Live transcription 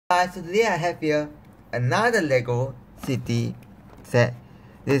So today I have here another Lego City set.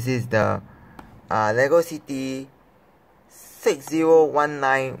 This is the Lego City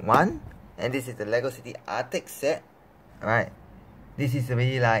 60191, and this is the Lego City Arctic set. Alright, this is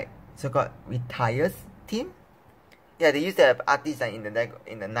really like so-called retired theme. Yeah, they used to have artists like in the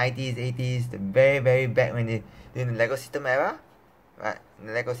 90s, 80s, the very back when they in the Lego System era, right? In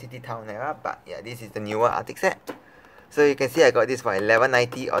the Lego City Town era. But yeah, this is the newer Arctic set. So you can see I got this for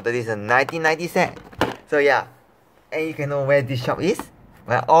 $11.90, although this is a $19.90 set. So yeah, and you can know where this shop is.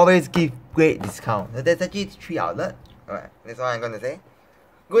 I always give great discount. So there's actually 3 outlets. Alright, that's all I'm gonna say.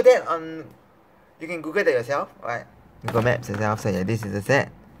 Go there on, you can Google that yourself. Alright, Google Maps yourself. So yeah, this is the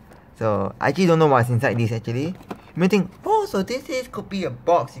set. So I actually don't know what's inside this actually. You may think, oh, so this could be a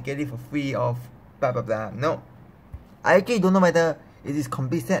box you get it for free of blah blah blah. No, I actually don't know whether it is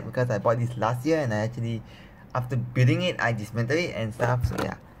complete set because I bought this last year and I actually, after building it, I dismantled it and stuff. So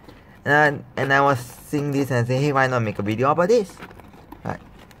yeah, and I was seeing this and I say, hey, why not make a video about this? Right?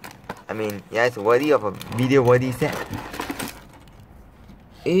 I mean, yeah, it's worthy of a video worthy set.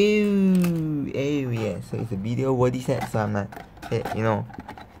 Ew, yeah. So it's a video worthy set. So I'm like, hey, you know,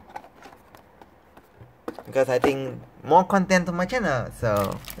 because I think more content on my channel.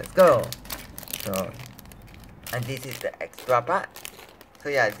 So let's go. So, and this is the extra part. So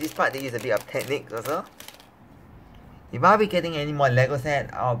yeah, this part they use a bit of techniques also. If I'll be getting any more Lego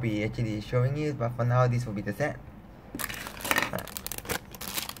set, I'll be actually showing you. But for now, this will be the set.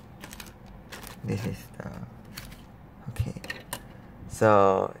 This is the okay.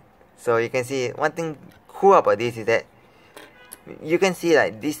 So you can see one thing cool about this is that you can see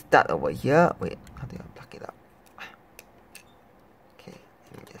like this stud over here. Wait, how do I plug it up? Okay,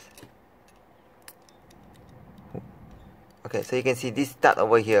 let me just. Okay, so you can see this stud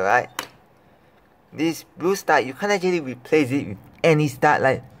over here, right? This blue stud, you can't actually replace it with any stud.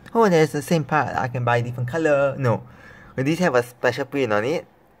 Like, oh, there's the same part, I can buy a different color. No, but these have a special print on it.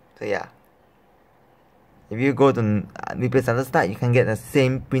 So yeah, if you go to replace another stud, you can get the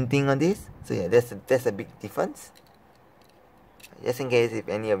same printing on this. So yeah, that's a big difference. Just in case if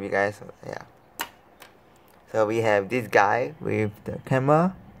any of you guys, yeah. So we have this guy with the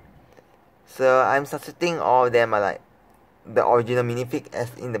camera. So I'm substituting all of them are like the original minifig as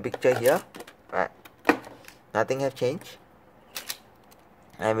in the picture here, right? Nothing have changed.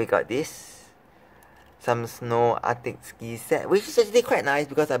 And we got this, some snow Arctic ski set, which is actually quite nice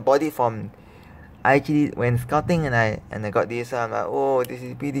because I bought it from, I actually went scouting and I got this. So I'm like, oh, this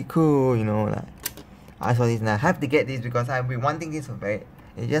is pretty cool, you know, like I saw this and I have to get this because I've been wanting this for very.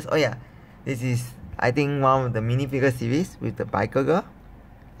 It's just, oh yeah, this is I think one of the minifigure series with the biker girl.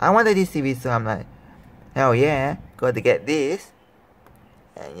 I wanted this series, so I'm like, hell yeah, got to get this.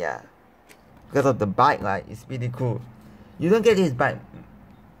 And yeah, because of the bike, like it's pretty cool. You don't get this bike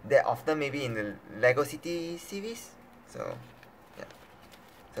that often, maybe in the Lego City series. So yeah,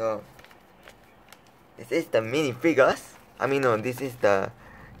 so this is the minifigures. I mean, no, this is the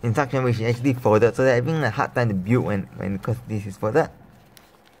instruction which is actually folded, so that I'm having a hard time to build when because this is folded.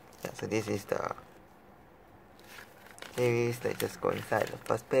 Yeah, so this is the series. Let's just go inside the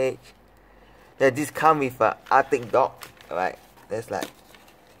first page. Yeah, this comes with an Arctic dog. Alright, that's like,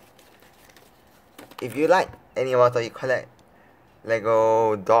 if you like any water, you collect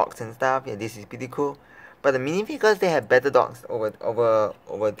Lego dogs and stuff. Yeah, this is pretty cool. But the minifigures, they have better dogs over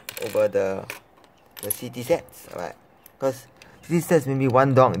the city sets. Alright, because city sets maybe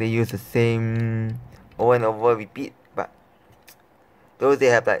one dog they use the same over and over repeat, but those they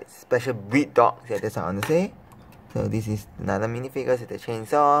have like special breed dogs. Yeah, that's what I want to say. So this is another minifigure with the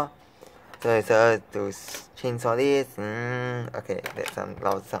chainsaw. So it's to chainsaw this. Okay, that's some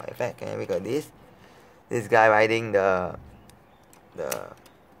loud sound effect. And we got this guy riding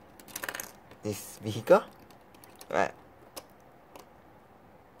this vehicle, right?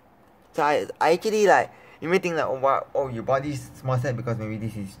 So I actually like, you may think like, oh wow, oh you bought this small set because maybe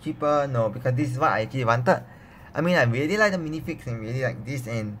this is cheaper. No, because this is what I actually wanted. I mean, I really like the minifigs and really like this,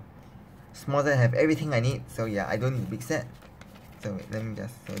 and small set have everything I need. So yeah, I don't need big set. So wait, let me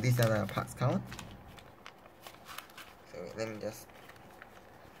just, so these are the parts count. So wait, let me just,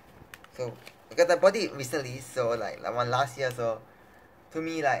 so because I bought it recently, so like one last year, so to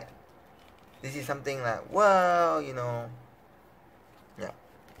me like this is something like, wow, you know. Yeah,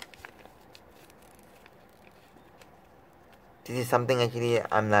 this is something actually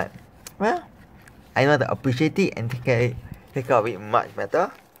I'm like, well, I know how to appreciate it and take care of it much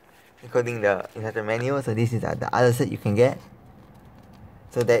better, including the instruction manual. So this is the other set you can get.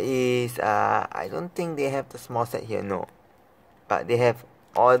 So there is, I don't think they have the small set here, no. But they have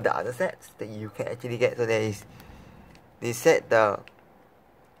all the other sets that you can actually get. So there is, they set the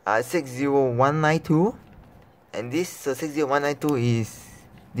 60192, and this 60192 is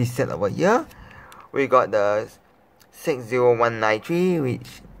this set over here. We got the 60193,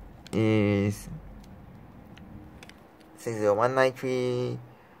 which is 60193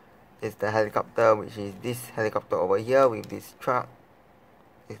 is the helicopter, which is this helicopter over here with this truck.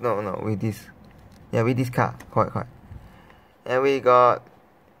 No, with this, yeah, with this car, correct. And we got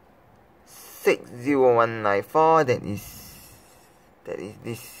 60194, that is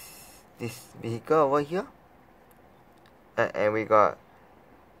this vehicle over here. And we got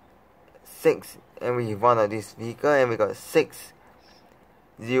 6, and we have one of this vehicle, and we got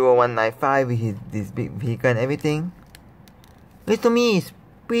 60195, which is this big vehicle and everything. Which to me is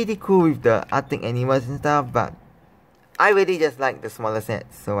pretty cool with the Arctic animals and stuff, but I really just like the smaller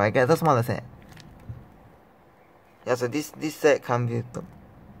set, so I get the smaller set. Yeah, so this set comes with the, I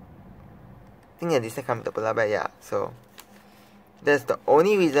think this set comes with the polar bear, yeah. So that's the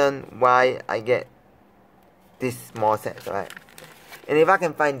only reason why I get this small set, right? And if I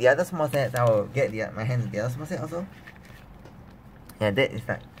can find the other small sets, I will get my hands on the other small set also. Yeah, that is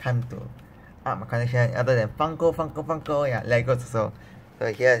like time to up my collection. Other than Funko, yeah, Legos also.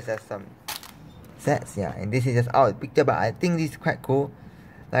 So here is just some sets, yeah, and this is just out of the picture, but I think this is quite cool.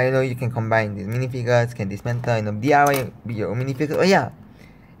 Like, you know, you can combine these minifigures, can dismantle, you know, DIY with your own minifigures. Oh yeah,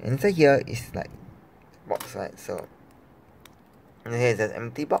 and inside here is like box, right? So and here is an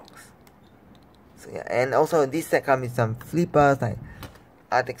empty box. So yeah, and also this set comes with some flippers, like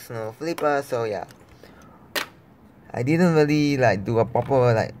Arctic Snow flippers. So yeah, I didn't really like do a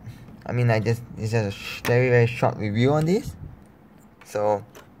proper like, I mean, it's just a very short review on this. So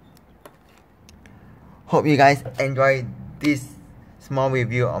hope you guys enjoyed this small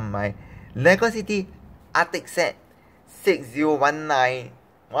review on my Lego City Arctic set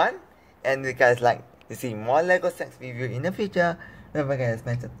 60191. And if you guys like to see more Lego sets review in the future, don't forget to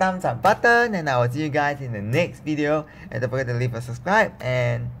smash the thumbs up button, and I will see you guys in the next video. And don't forget to leave a subscribe,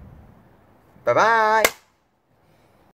 and bye bye.